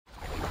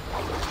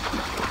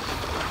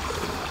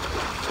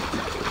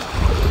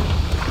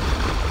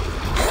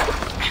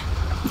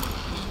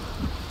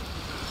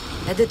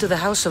Headed to the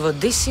house of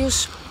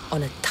Odysseus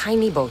on a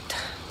tiny boat.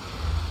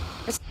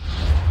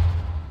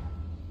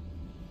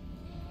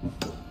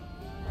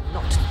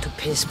 Not to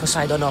piss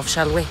Poseidon off,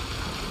 shall we?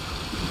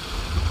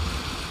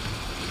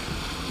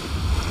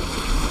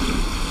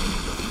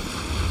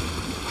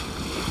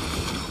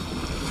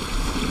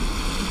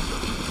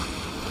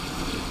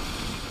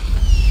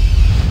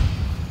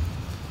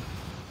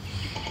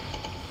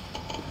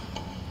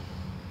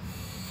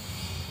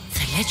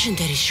 The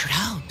legendary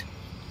shroud.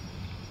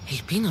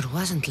 Elpinor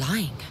wasn't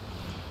lying.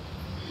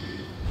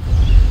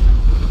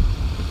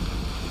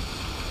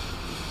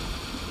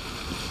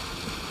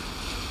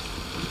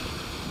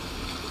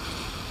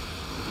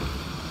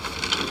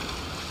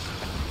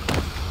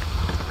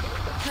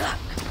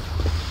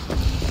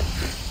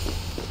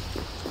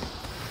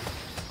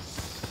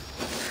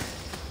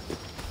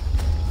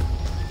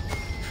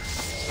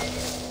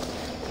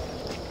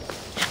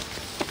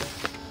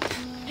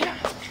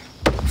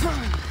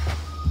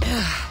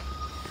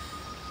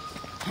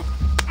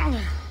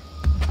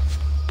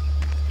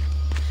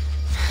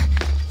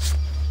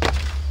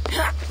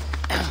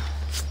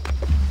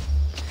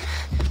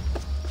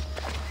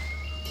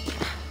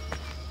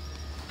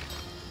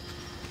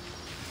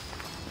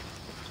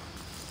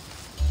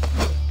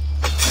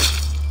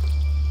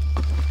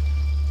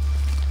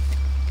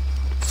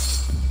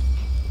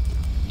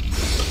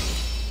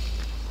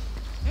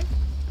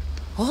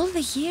 All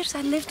the years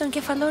I lived on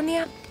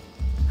Kefalonia,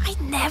 I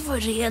never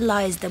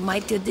realized the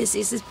mighty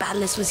Odysseus'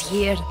 palace was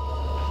here.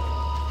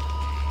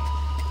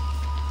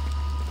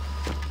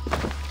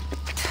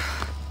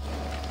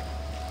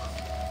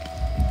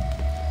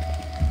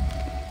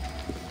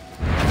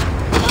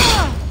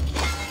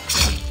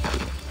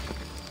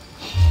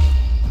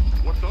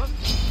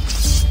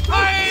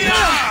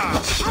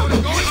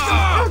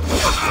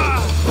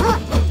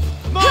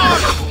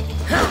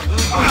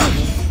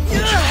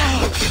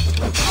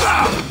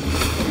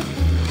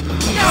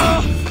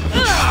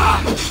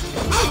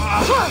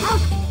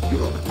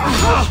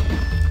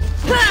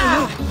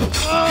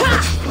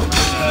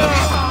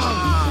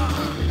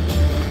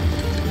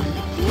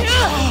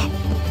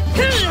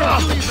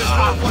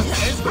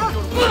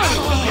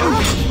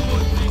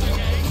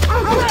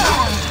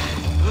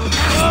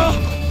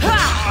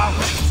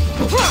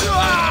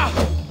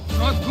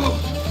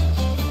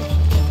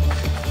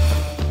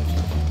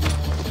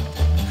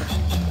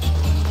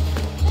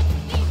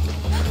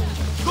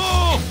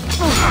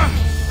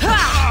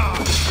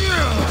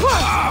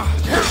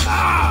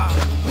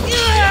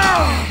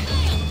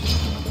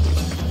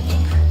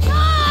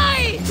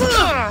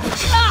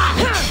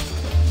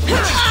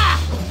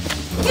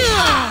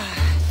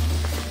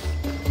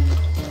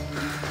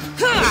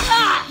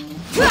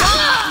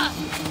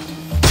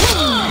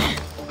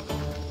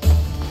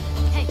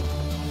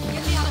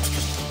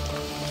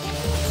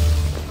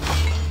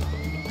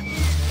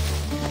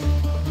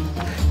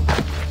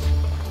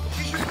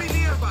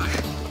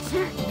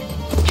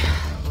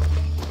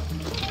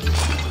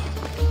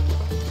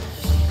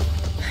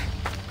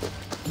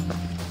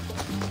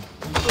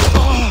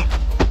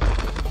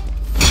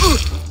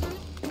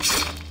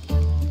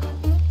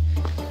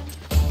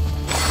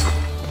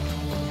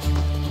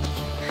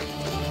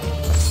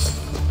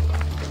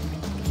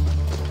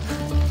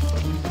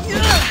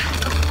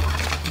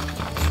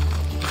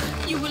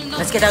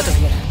 Let's get out of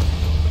here.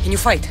 Can you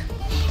fight?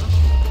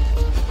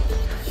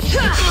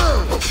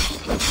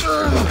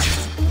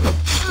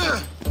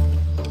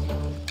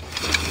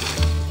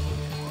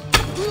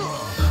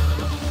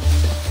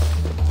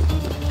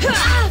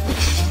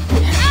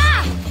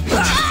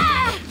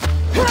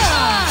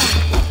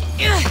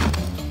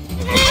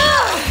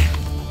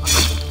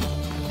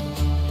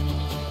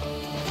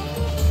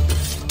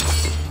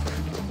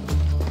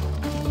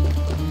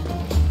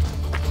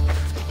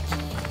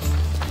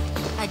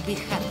 I'd be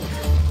happy.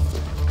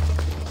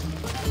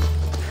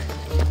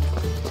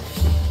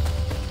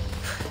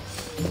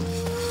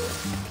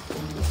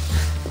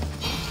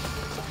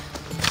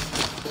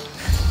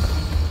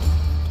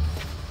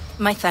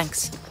 My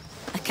thanks.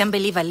 I can't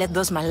believe I let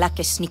those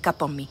Malakes sneak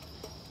up on me.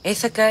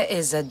 Ithaca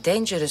is a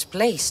dangerous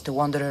place to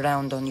wander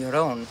around on your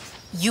own.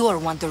 You're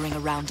wandering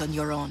around on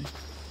your own.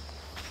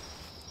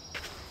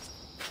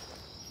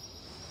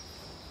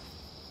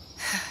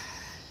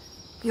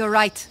 You're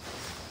right.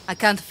 I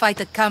can't fight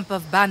a camp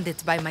of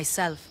bandits by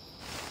myself.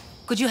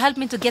 Could you help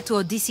me to get to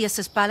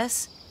Odysseus'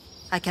 palace?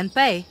 I can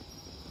pay.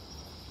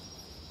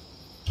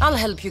 I'll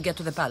help you get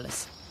to the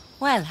palace.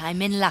 Well,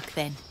 I'm in luck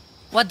then.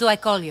 What do I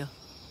call you?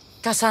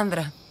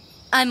 Kassandra.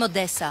 I'm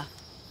Odessa,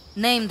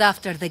 named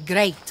after the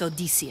great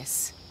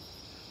Odysseus.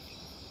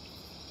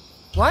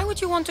 Why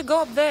would you want to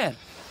go up there?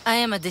 I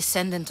am a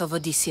descendant of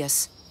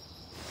Odysseus.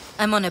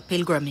 I'm on a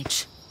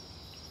pilgrimage.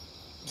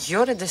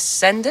 You're a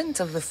descendant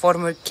of the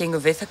former king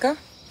of Ithaca?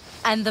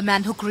 And the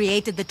man who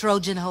created the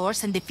Trojan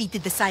horse and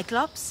defeated the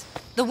Cyclops?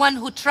 The one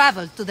who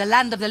traveled to the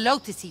land of the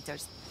Lotus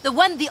Eaters? The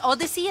one the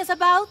Odyssey is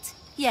about?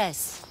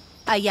 Yes,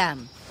 I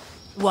am.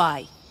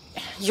 Why?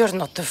 You're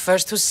not the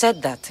first who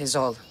said that, is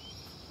all.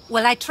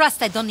 Well, I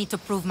trust I don't need to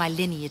prove my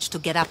lineage to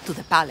get up to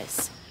the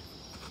palace.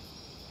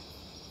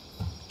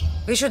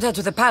 We should head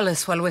to the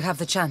palace while we have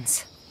the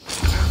chance.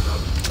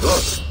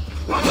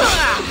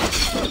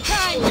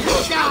 Time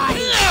to die!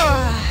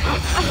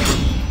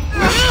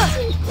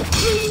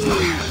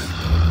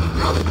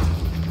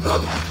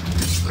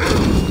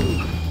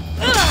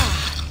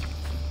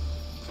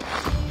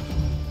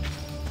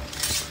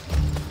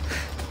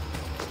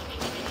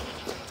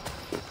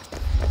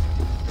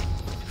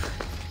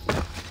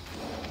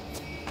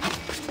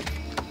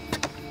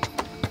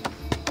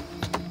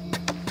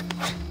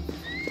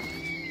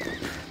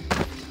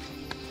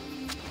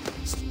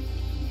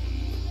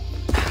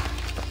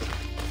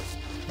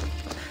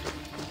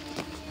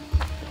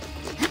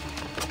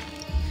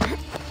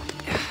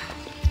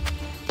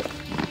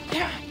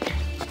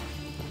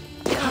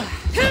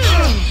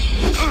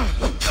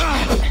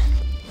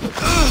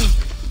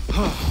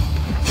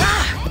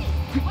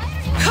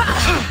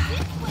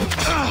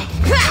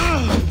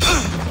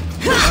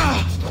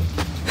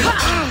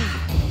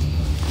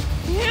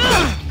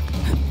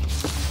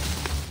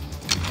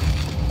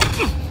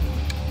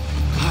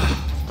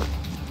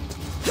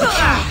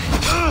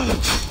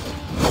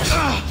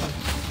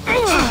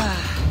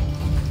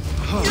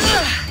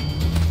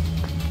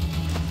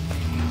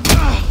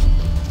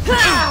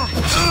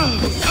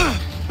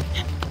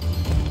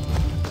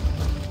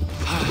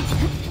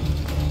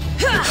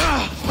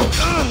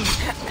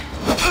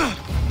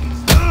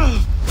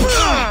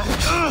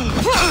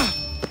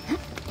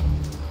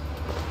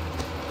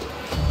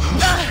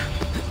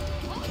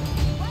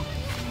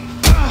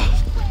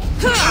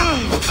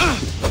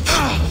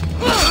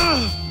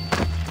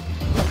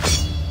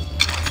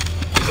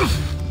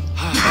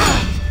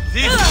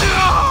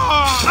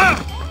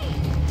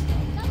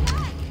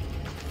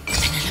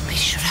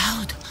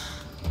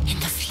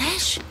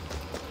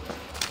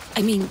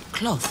 I mean,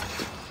 cloth.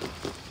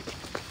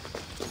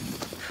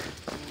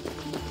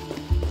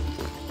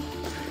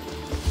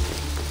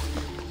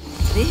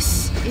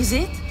 This is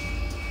it?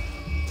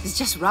 It's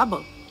just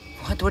rubble.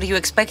 What were you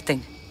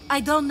expecting? I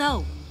don't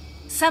know.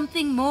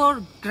 Something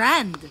more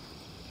grand.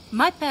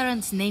 My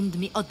parents named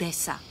me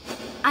Odessa.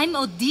 I'm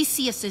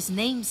Odysseus's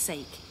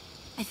namesake.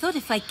 I thought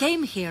if I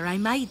came here, I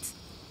might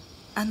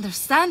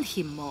understand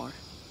him more.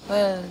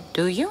 Well,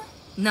 do you?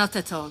 Not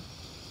at all.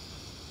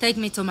 Take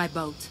me to my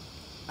boat.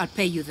 I'll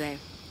pay you there.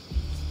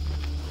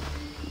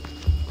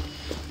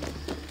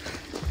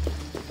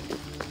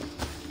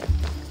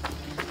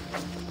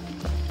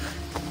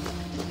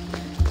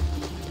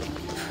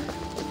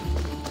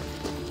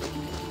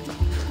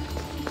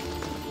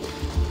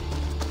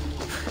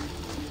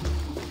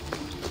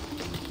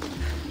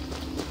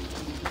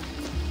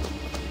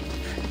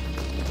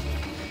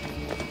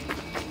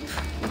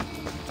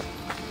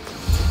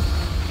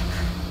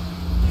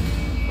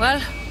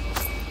 Well,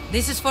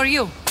 this is for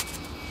you.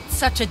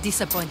 Such a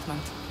disappointment.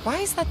 Why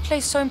is that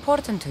place so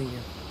important to you?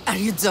 Are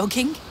you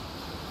joking?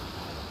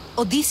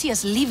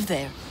 Odysseus lived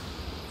there,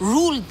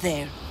 ruled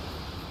there.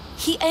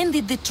 He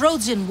ended the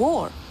Trojan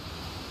War,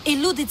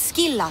 eluded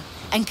Scylla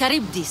and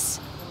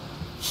Charybdis.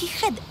 He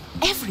had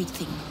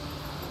everything.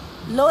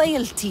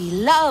 Loyalty,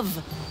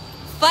 love,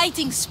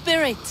 fighting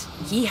spirit.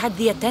 He had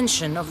the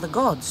attention of the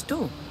gods,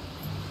 too.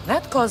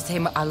 That caused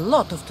him a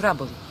lot of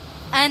trouble.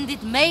 And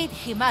it made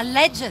him a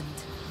legend.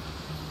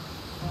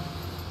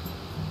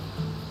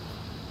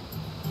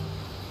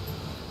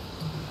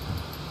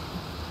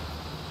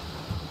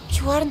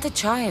 You aren't a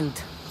child.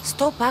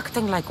 Stop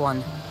acting like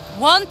one.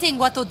 Wanting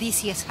what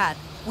Odysseus had,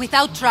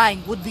 without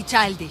trying, would be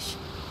childish.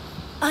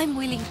 I'm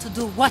willing to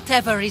do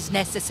whatever is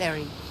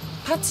necessary.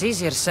 That's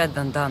easier said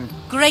than done.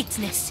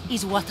 Greatness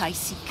is what I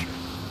seek.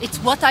 It's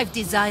what I've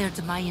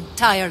desired my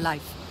entire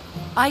life.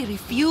 I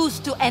refuse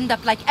to end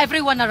up like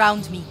everyone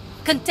around me,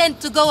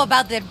 content to go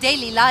about their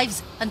daily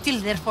lives until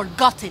they're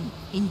forgotten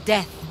in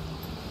death.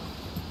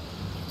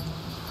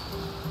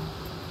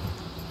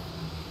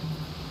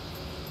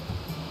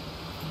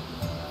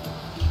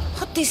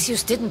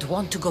 Odysseus didn't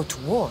want to go to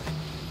war.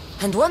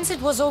 And once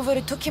it was over,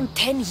 it took him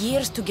 10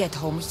 years to get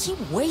home. He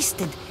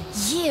wasted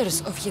years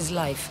of his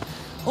life,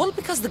 all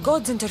because the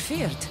gods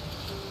interfered.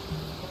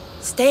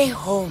 Stay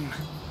home.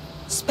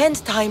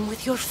 Spend time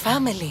with your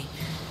family.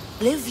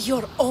 Live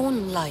your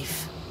own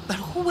life. But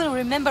who will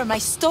remember my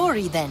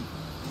story then?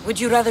 Would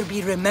you rather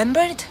be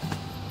remembered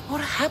or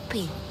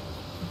happy?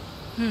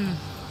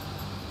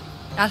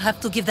 I'll have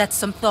to give that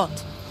some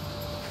thought.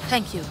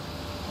 Thank you.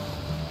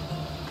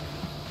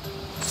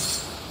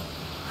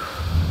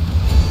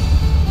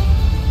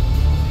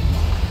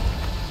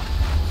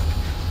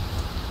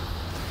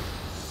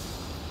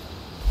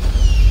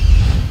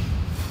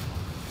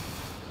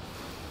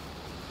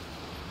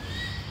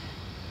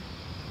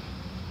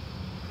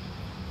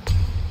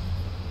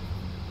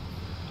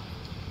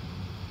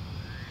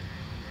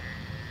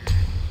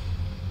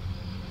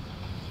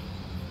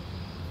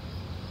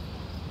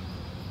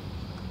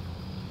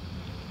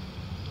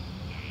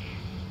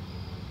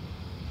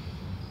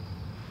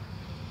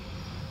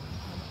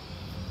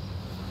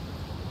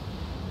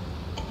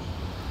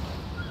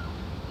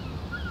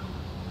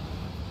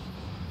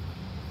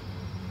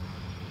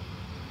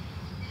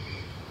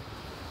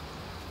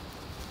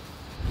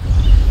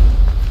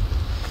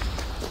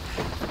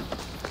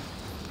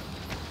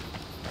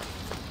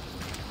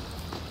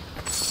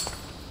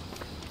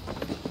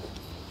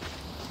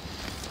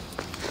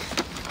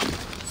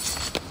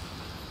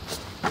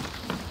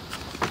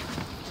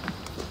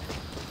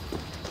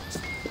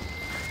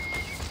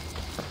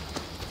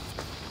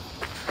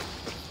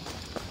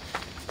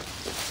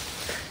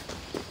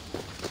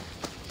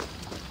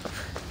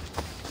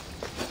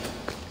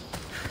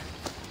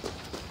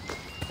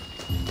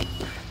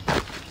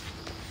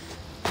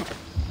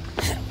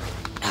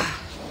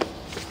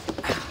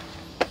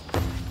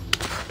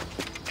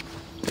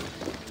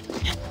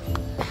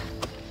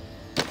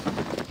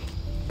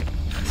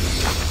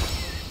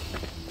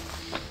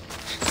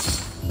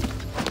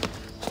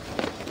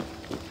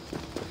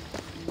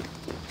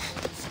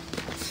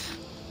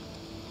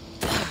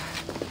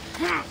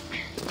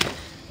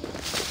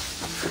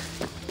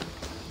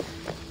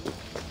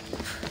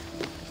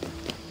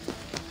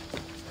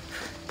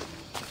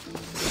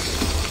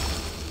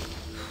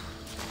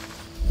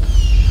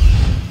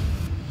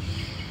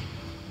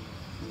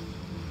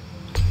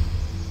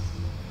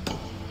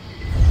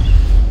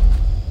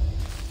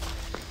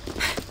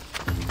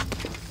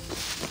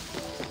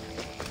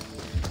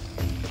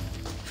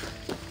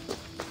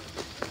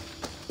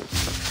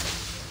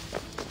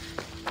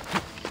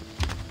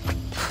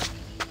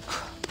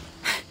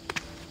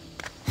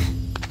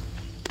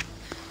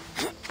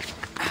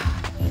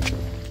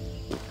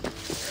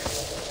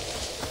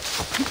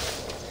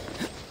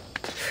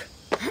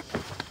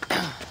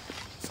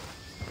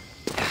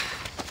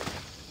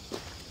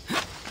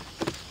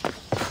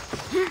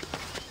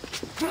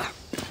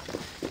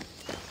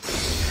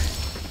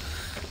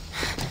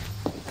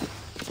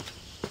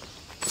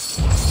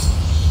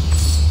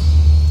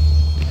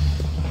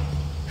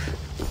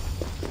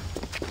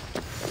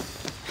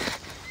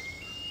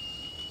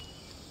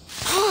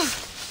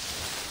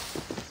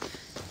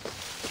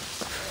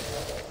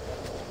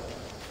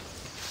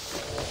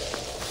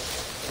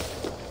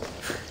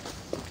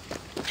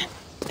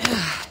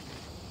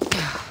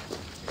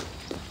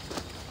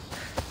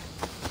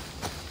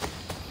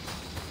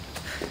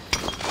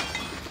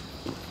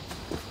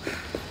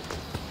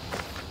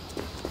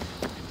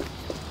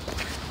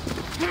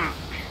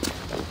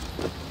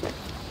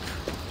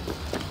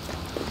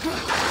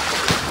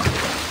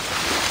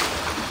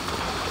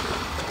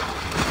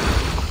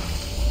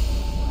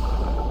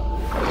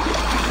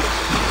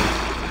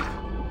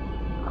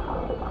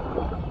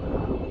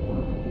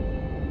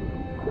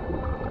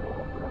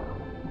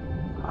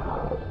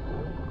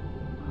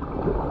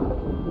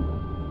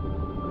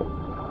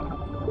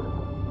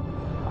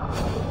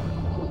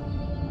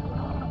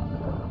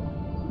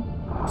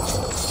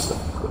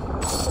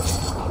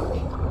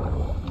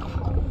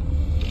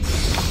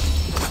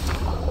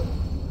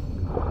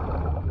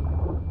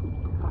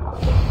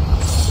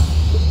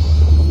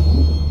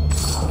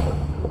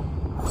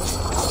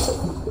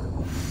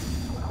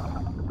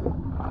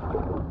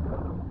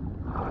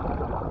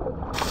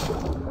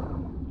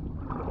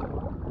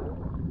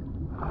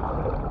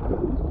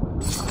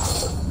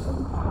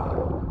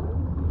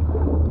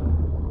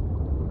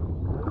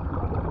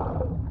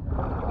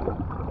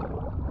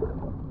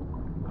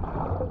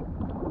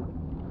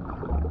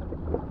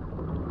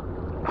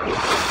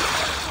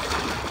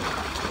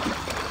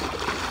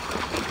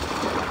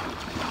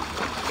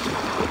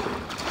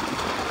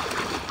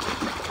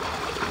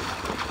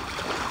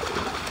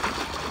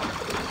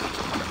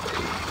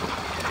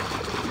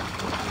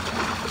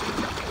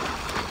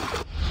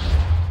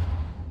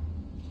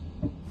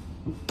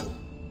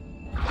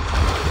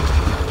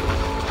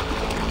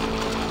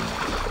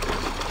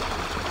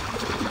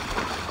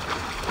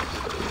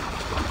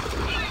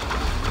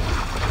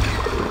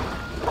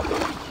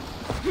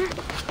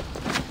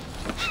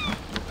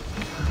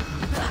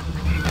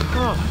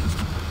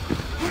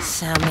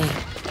 Sammy.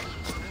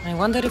 I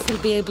wonder if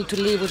we'll be able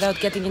to leave without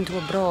getting into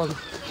a brawl.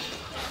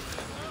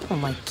 Oh,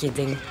 am I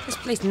kidding? This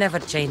place never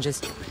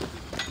changes.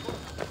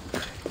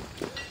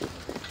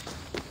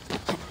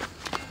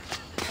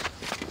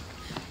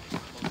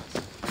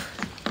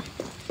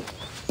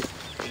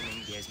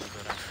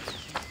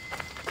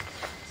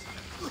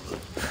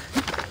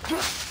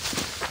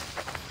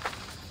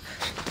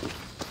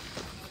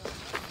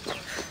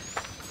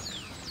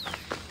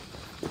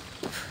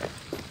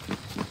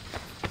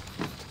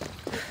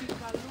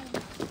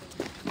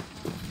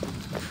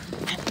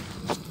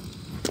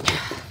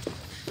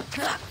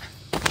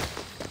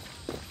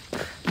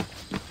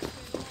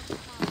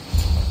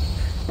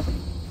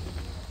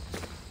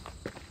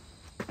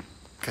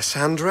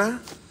 Kassandra?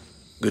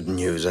 Good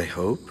news, I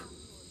hope.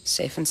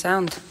 Safe and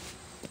sound.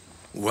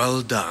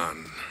 Well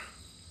done.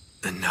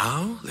 And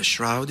now the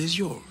shroud is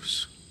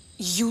yours.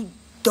 You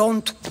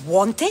don't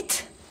want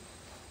it?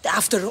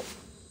 After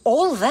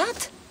all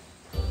that?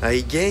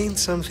 I gained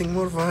something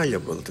more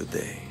valuable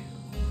today.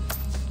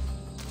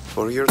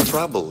 For your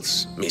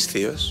troubles,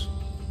 Misthios.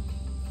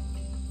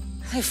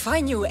 If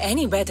I knew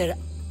any better,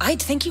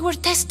 I'd think you were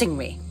testing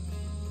me.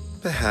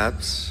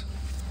 Perhaps.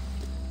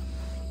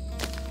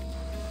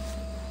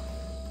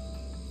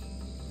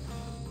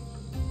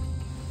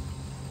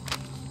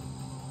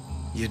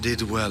 You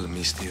did well,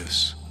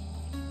 Misthios.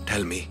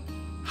 Tell me,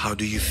 how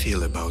do you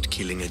feel about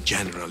killing a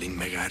general in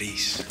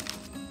Megaris?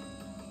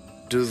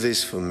 Do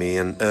this for me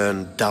and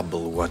earn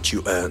double what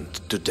you earned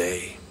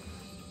today.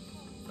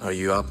 Are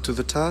you up to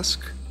the task?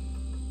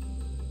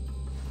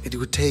 It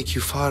would take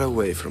you far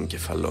away from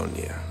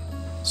Kefalonia.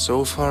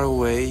 So far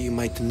away you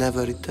might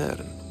never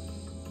return.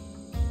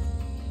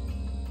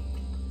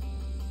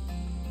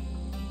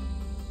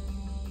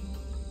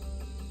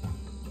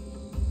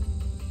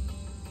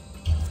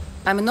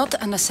 I'm not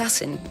an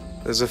assassin.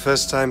 There's a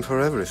first time for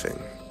everything.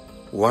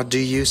 What do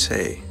you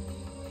say?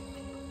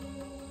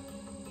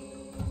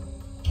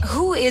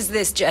 Who is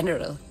this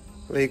general?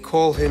 They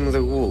call him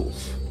the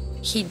Wolf.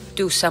 He'd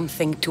do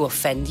something to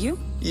offend you?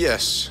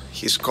 Yes,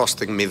 he's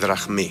costing me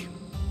drachmi.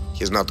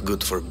 He's not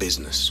good for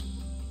business.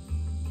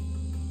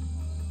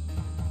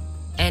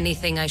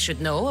 Anything I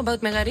should know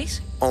about Megaris?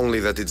 Only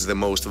that it's the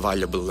most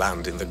valuable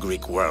land in the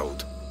Greek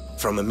world.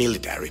 From a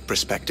military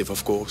perspective,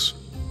 of course.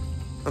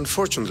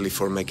 Unfortunately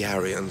for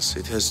Megarians,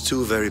 it has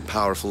two very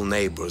powerful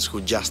neighbors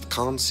who just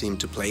can't seem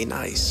to play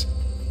nice.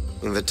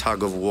 In the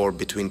tug of war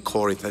between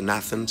Corinth and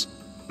Athens,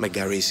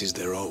 Megaris is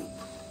their hope.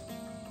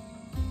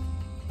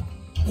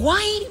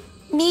 Why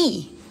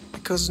me?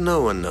 Because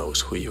no one knows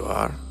who you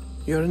are.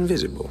 You're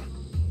invisible.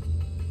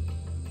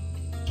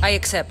 I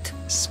accept.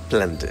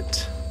 Splendid.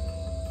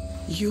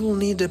 You'll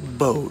need a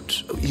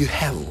boat. You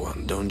have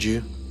one, don't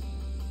you?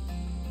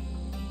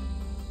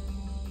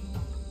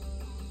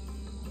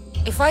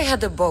 If I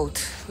had a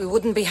boat, we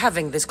wouldn't be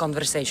having this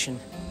conversation.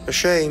 A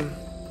shame.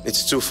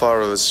 It's too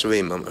far of a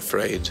swim, I'm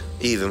afraid.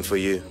 Even for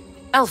you.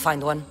 I'll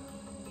find one.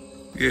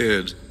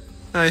 Good.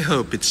 I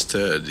hope it's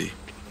sturdy.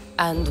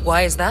 And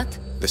why is that?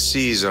 The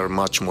seas are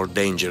much more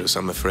dangerous,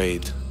 I'm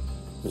afraid.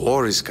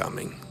 War is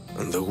coming,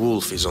 and the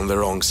wolf is on the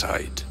wrong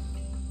side.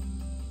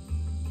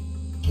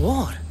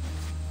 War?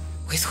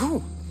 With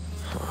who?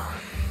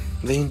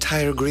 The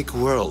entire Greek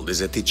world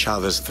is at each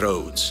other's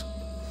throats.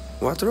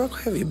 What rock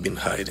have you been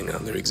hiding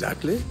under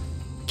exactly?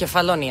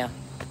 Kefalonia.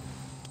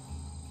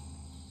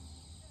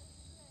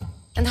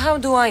 And how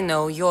do I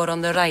know you're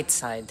on the right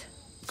side?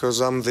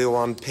 Because I'm the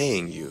one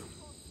paying you.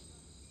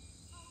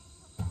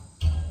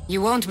 You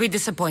won't be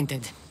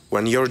disappointed.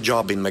 When your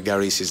job in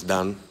Megaris is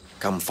done,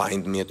 come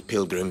find me at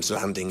Pilgrim's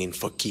Landing in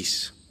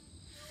Phokis.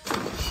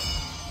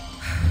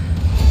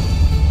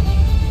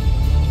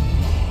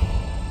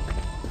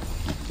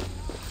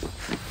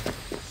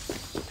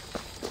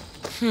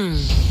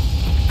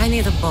 I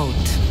need a boat.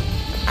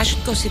 I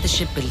should go see the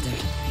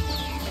shipbuilder.